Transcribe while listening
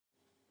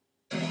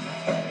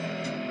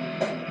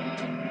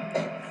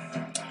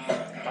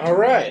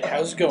Alright,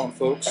 how's it going,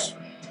 folks?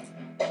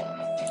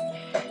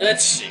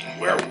 Let's see,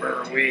 where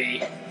were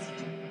we?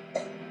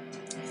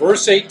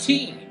 Verse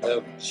 18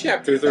 of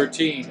chapter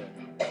 13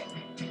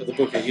 of the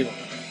book of Helaman.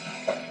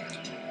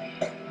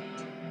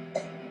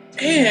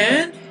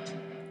 And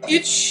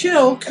it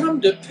shall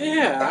come to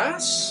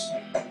pass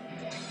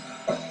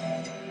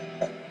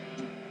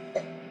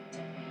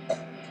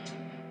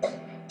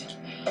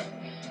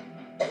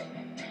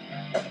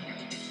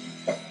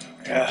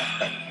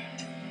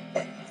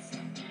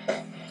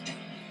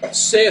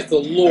saith the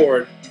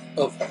Lord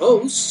of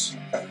hosts,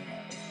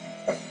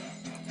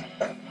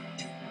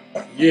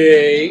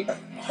 yea,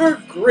 our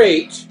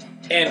great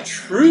and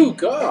true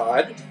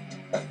God,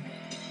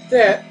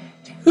 that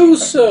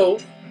whoso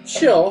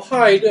shall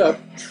hide up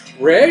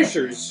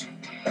treasures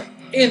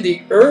in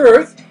the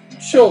earth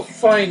shall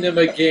find them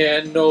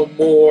again no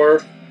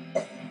more,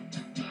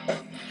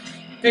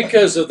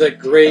 because of the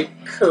great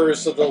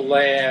curse of the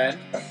land,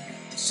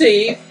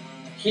 save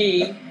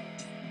he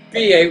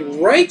be a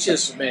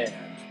righteous man,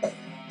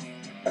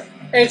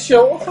 and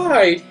shall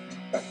hide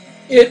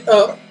it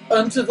up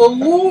unto the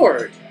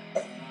Lord.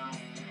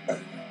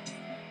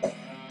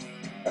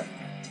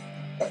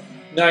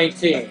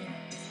 19.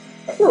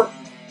 For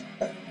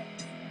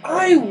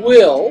I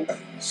will,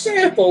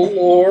 saith the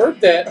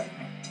Lord, that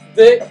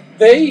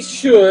they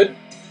should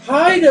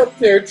hide up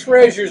their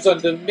treasures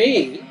unto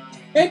me,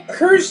 and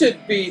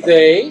cursed be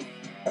they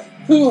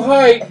who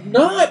hide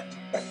not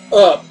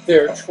up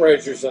their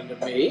treasures unto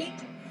me.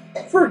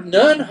 For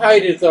none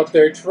hideth up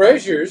their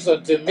treasures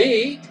unto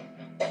me,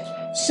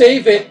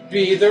 save it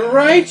be the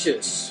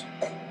righteous.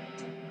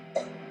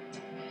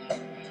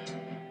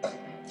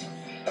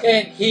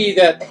 And he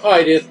that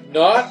hideth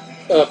not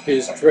up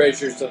his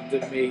treasures unto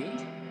me,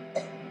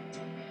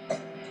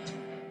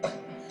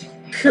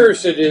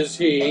 cursed is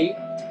he,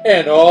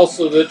 and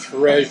also the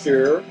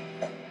treasure,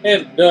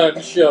 and none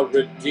shall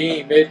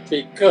redeem it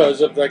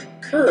because of the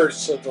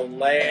curse of the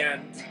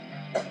land.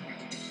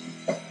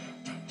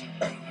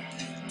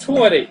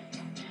 20.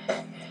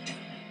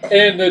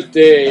 And the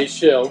day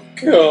shall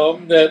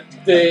come that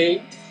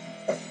they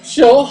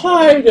shall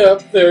hide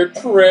up their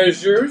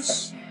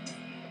treasures,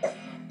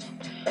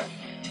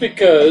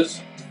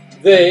 because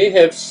they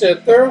have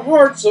set their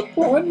hearts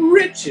upon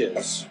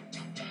riches.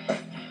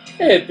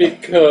 And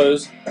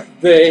because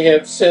they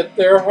have set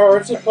their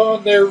hearts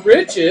upon their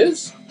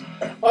riches,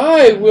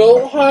 I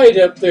will hide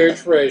up their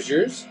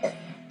treasures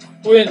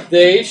when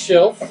they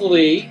shall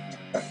flee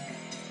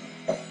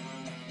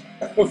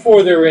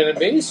before their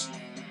enemies,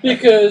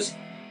 because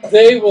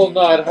they will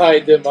not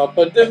hide them up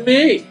unto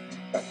me.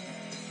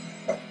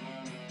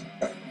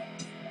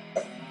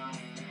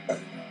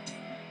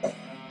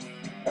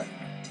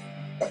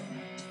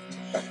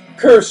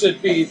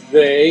 Cursed be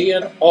they,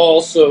 and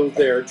also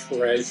their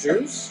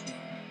treasures.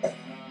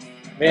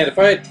 Man, if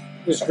I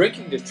was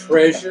drinking the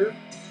treasure,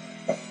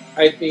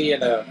 I'd be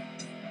in a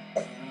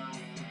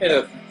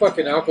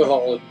fucking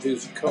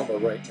alcohol-induced coma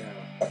right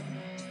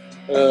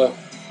now.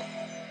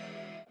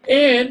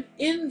 And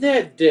in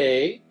that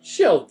day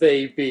shall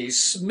they be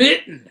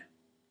smitten,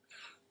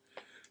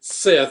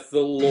 saith the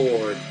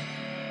Lord.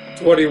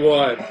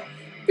 21.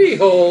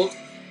 Behold,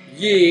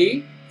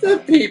 ye, the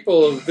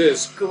people of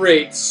this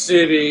great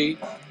city,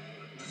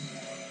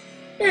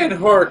 and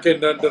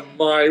hearken unto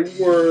my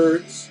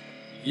words,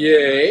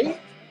 yea,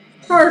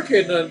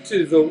 hearken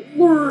unto the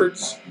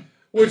words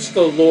which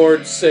the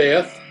Lord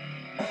saith.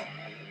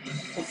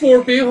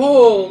 For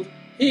behold,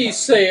 he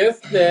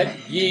saith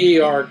that ye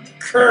are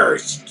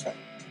cursed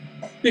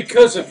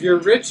because of your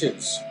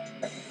riches.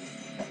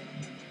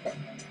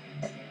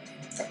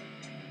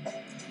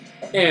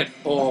 And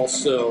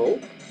also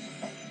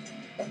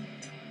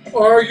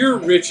are your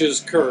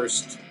riches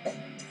cursed,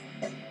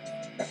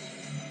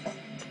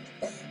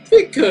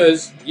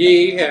 because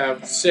ye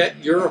have set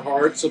your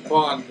hearts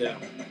upon them,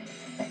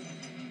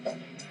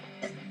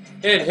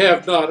 and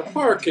have not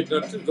hearkened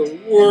unto the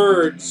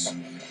words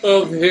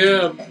of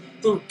him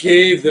who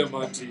gave them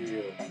unto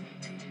you.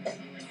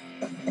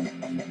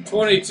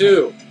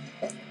 22.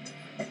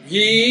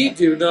 Ye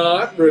do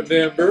not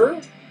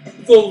remember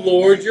the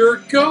Lord your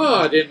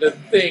God in the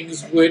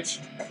things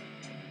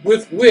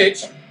with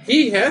which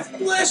he hath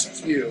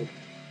blessed you,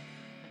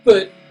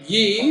 but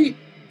ye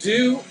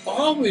do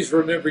always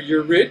remember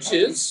your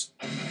riches,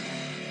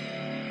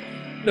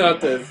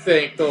 not to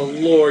thank the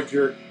Lord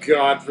your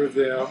God for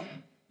them.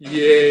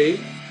 Yea,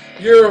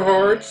 your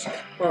hearts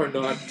are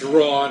not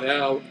drawn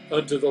out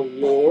unto the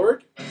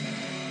Lord,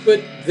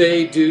 but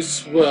they do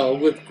swell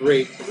with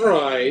great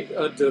pride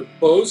unto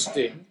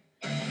boasting,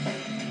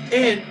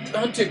 and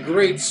unto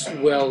great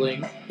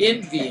swelling,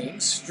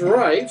 envying,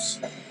 strifes,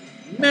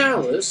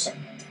 malice,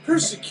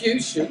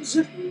 persecutions,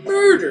 and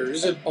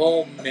murders, and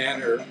all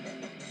manner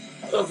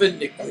of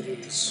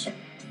iniquities.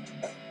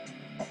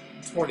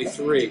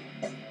 23.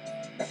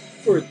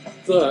 For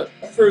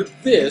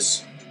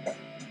this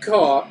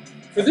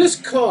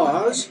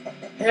cause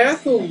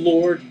hath the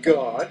Lord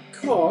God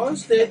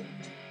caused that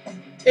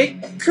a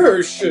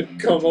curse should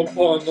come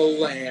upon the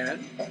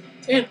land,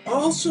 and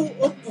also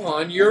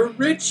upon your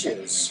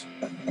riches.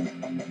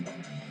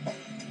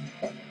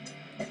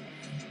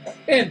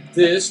 And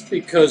this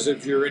because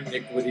of your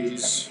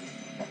iniquities.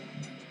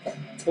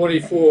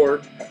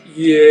 24.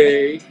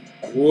 Yea,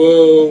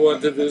 woe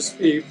unto this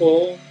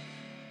people,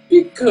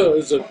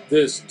 because of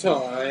this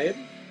time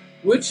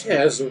which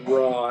has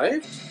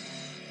arrived,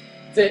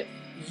 that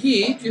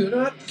ye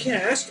do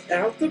cast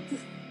out the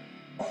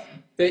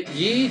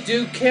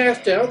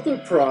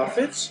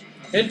prophets,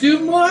 and do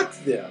mock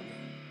them,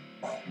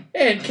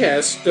 and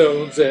cast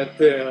stones at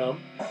them,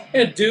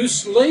 and do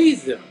slay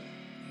them,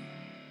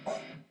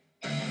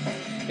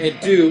 and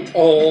do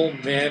all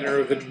manner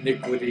of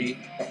iniquity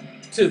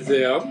to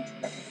them,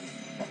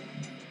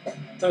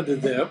 unto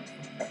them,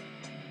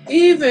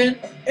 even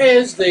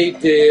as they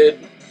did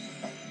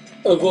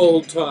of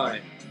old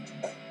time.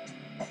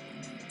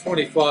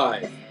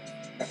 25.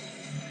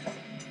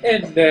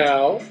 And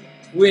now,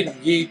 when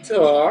ye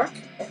talk,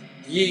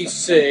 ye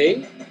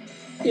say,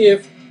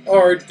 if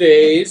our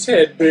days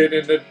had been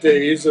in the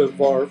days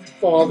of our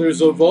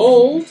fathers of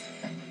old,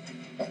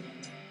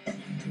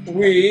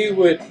 we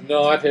would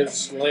not have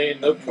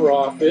slain the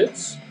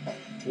prophets,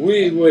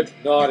 we would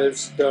not have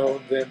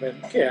stoned them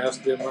and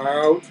cast them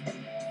out.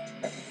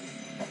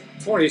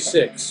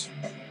 26.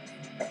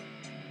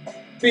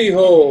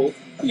 Behold,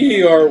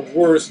 ye are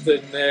worse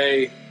than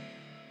they.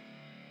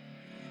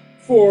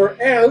 For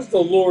as the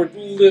Lord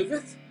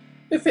liveth,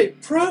 if a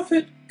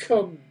prophet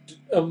come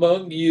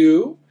among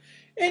you,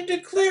 and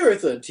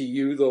declareth unto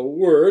you the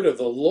word of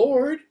the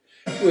Lord,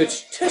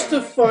 which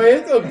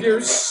testifieth of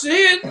your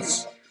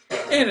sins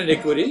and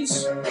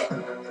iniquities.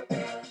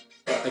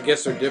 I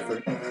guess they're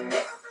different.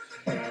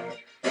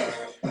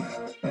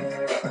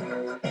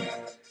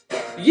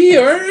 Ye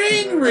are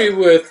angry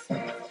with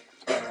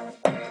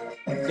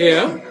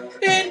him,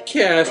 and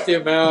cast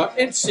him out,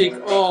 and seek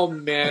all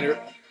manner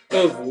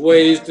of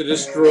ways to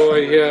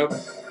destroy him.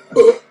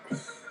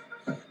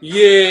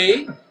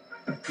 Yea,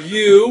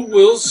 you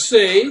will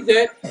say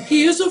that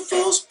he is a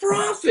false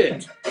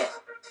prophet,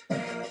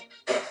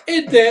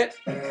 and that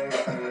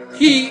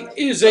he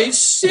is a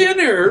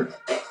sinner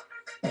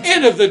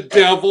and of the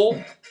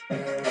devil,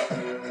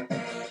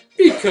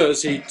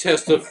 because he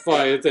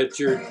testifieth that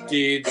your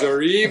deeds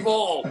are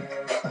evil.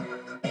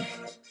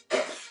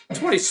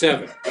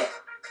 27.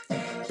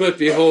 But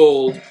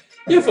behold,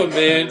 if a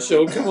man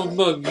shall come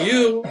among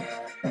you,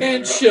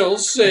 and shall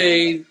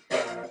say,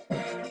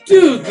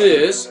 do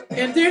this,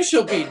 and there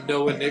shall be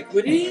no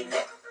iniquity,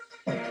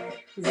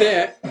 do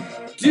that,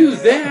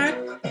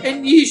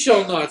 and ye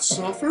shall not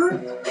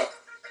suffer.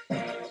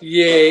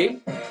 Yea,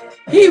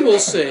 he will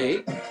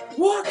say,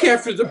 walk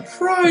after the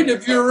pride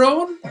of your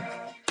own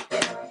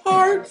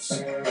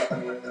hearts.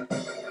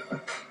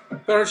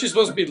 But aren't you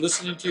supposed to be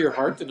listening to your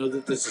heart to know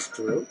that this is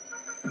true?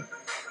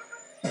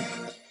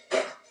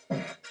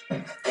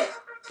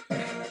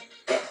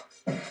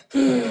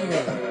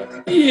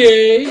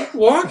 Yea,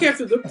 walk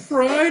after the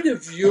pride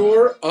of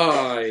your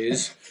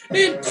eyes,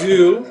 and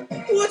do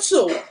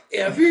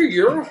whatsoever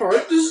your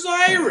heart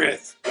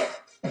desireth.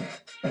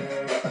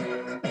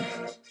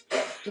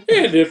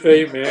 And if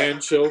a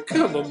man shall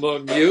come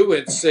among you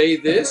and say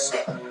this,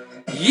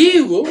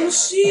 ye will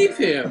receive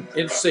him,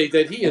 and say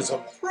that he is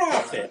a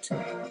prophet.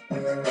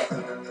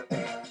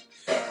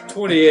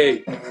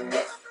 28.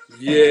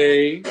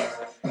 Yea,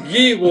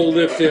 ye will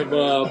lift him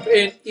up,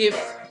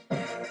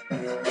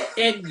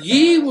 and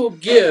ye will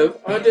give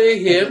unto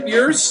him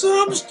your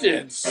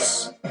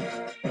substance.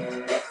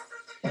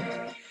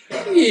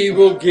 Ye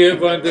will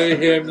give unto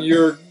him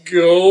your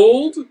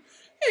gold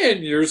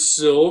and your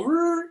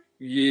silver.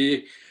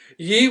 Ye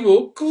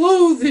will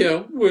clothe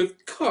him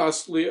with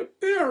costly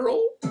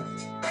apparel.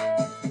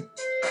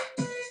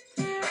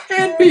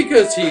 And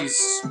because he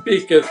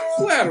speaketh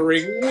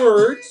flattering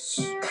words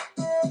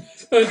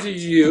unto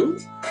you,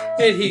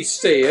 and he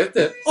saith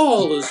that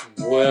all is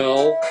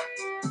well,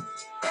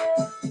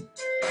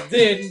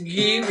 then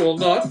ye will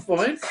not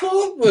find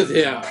fault with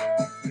him.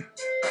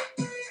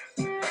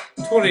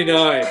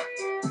 29.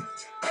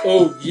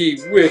 O ye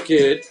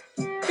wicked,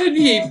 and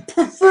ye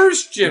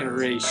perverse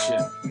generation,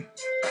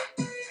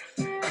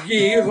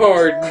 ye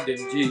hardened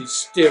and ye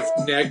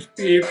stiff-necked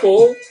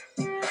people,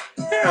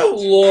 how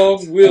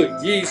long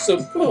will ye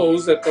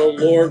suppose that the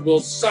Lord will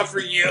suffer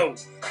you?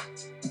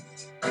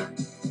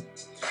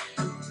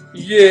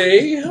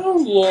 Yea, how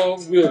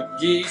long will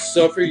ye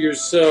suffer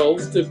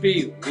yourselves to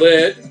be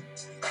led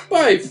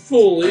by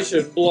foolish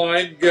and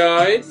blind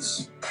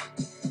guides?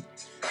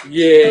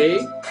 Yea,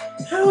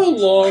 how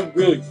long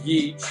will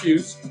ye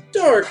choose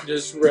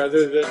darkness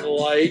rather than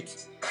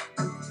light?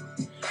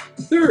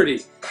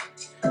 30.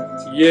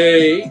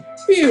 Yea,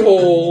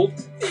 behold,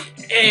 the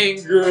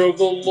anger of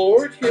the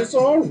Lord is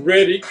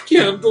already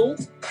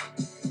kindled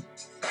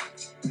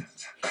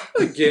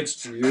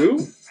against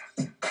you.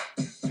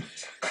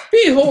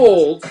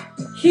 Behold,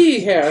 he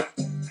hath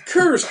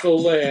cursed the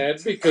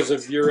land because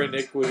of your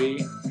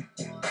iniquity.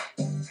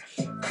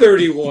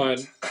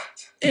 31.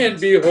 And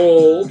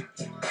behold,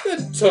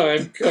 the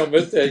time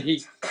cometh that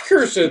he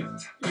curseth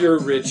your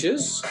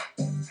riches.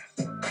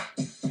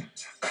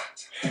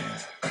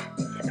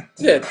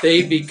 that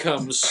they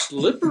become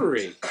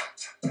slippery,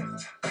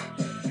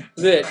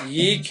 that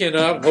ye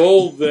cannot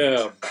hold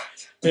them,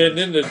 and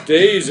in the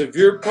days of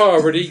your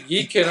poverty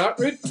ye cannot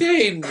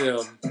retain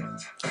them.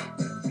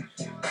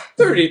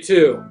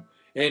 32.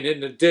 And in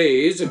the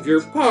days of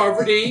your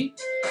poverty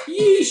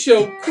ye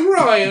shall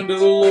cry unto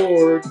the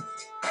Lord,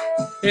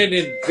 and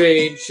in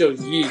vain shall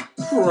ye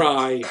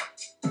cry.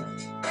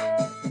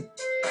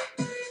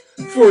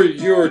 For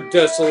your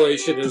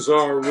desolation is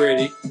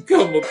already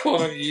come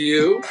upon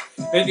you,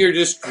 and your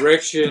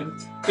destruction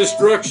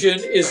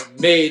is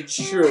made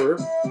sure.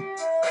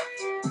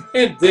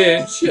 And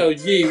then shall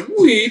ye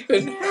weep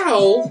and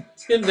howl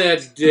in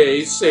that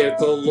day, saith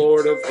the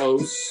Lord of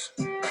hosts.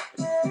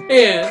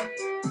 And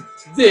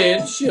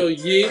then shall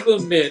ye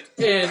lament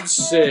and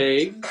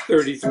say,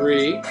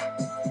 33,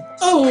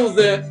 Oh,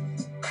 that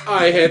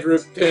I had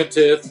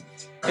repenteth,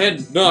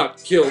 and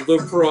not killed the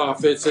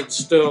prophets, and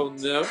stoned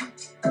them,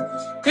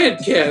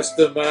 and cast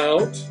them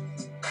out.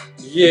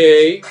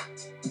 Yea,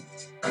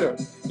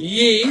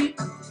 ye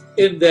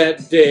in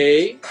that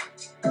day,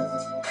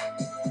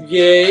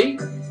 yea,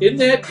 in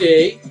that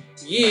day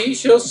ye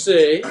shall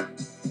say,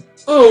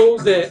 Oh,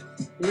 that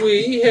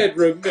we had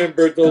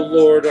remembered the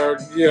Lord our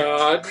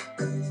God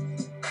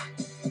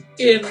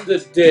in the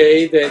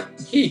day that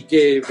he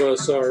gave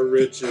us our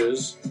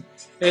riches,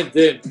 and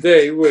then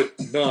they would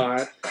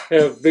not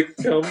have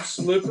become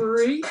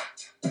slippery,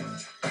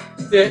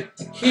 that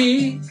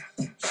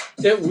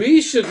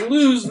we should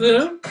lose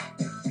them.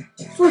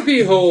 For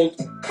behold,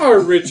 our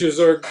riches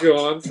are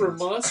gone from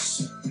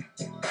us.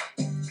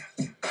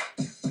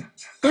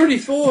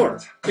 34.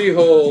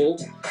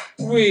 Behold,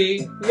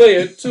 we lay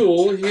a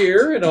tool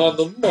here, and on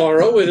the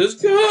morrow it is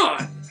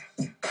gone.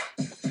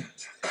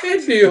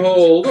 And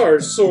behold, our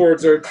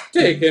swords are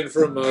taken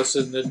from us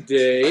in the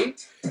day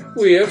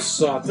we have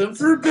sought them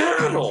for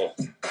battle.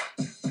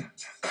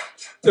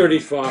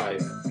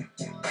 35.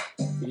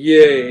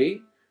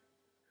 Yea,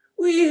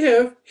 we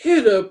have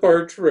hid up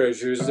our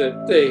treasures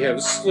that they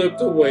have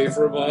slipped away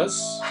from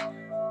us.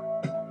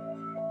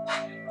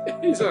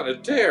 He's on a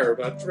tear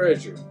about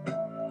treasure.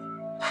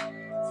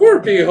 For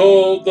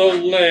behold, the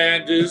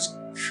land is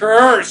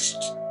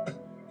cursed,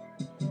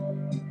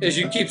 as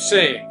you keep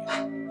saying,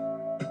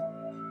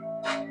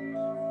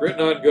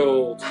 written on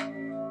gold.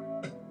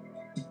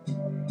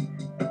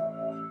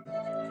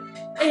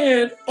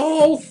 And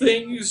all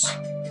things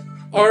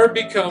are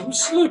become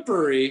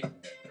slippery.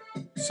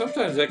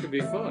 Sometimes that can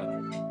be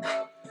fun.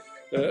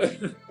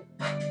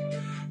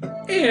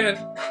 And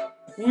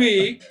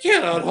we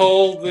cannot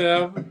hold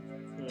them.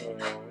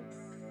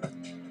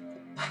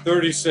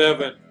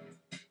 37.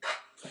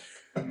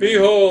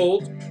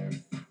 Behold,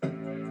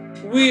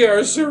 we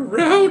are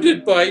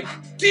surrounded by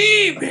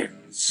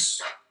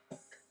demons.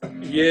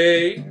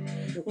 Yea,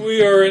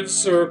 we are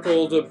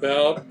encircled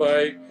about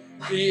by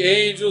the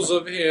angels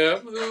of him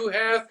who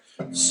hath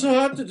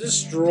sought to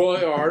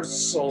destroy our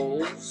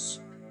souls.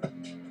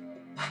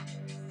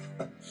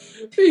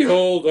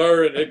 Behold,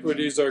 our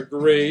iniquities are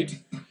great.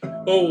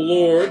 O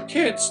Lord,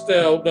 canst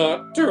thou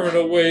not turn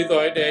away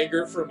thine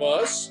anger from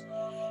us?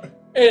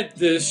 And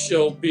this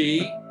shall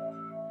be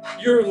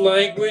your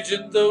language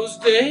in those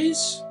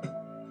days?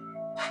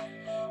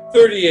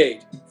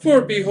 38.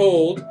 For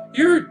behold,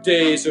 your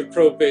days of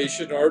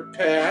probation are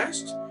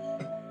past.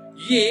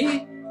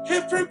 Ye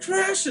have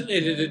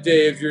procrastinated the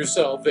day of your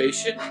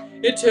salvation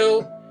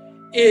until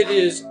it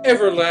is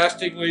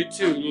everlastingly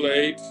too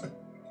late.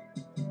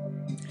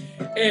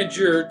 And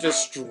your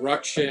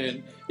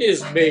destruction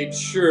is made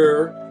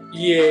sure,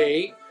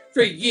 yea,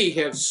 for ye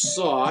have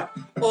sought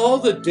all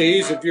the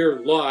days of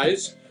your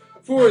lives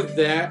for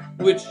that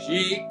which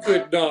ye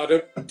could not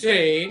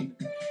obtain,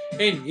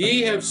 and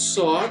ye have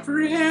sought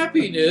for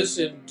happiness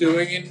in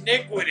doing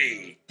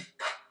iniquity,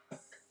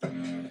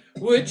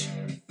 which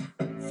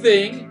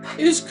thing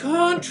is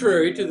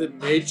contrary to the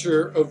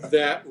nature of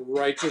that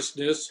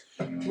righteousness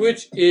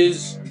which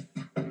is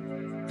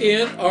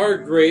in our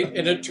great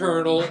and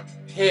eternal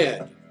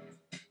head.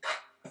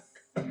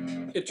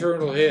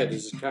 Eternal head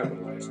is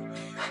capitalized.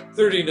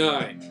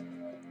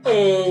 39.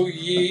 O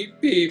ye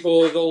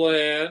people of the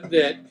land,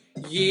 that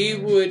ye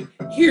would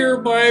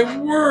hear my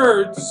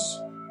words.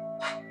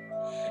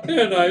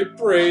 And I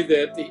pray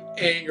that the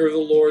anger of the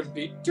Lord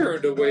be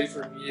turned away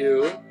from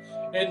you,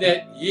 and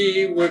that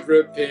ye would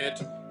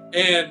repent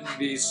and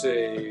be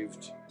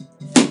saved.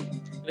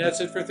 And that's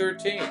it for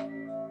 13.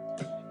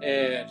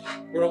 And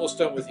we're almost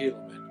done with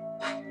Helaman.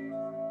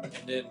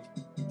 And then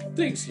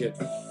things get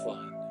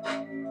fun.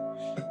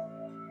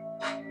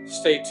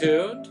 Stay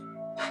tuned.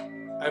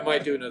 I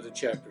might do another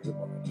chapter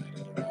tomorrow night. I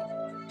don't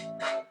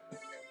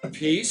know.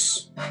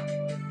 Peace.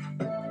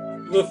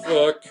 The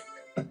fuck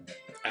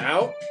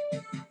out.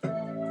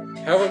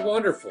 Have a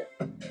wonderful,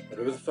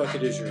 whatever the fuck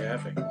it is you're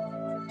having.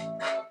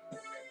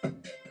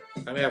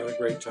 I'm having a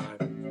great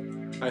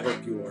time. I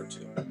hope you are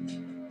too.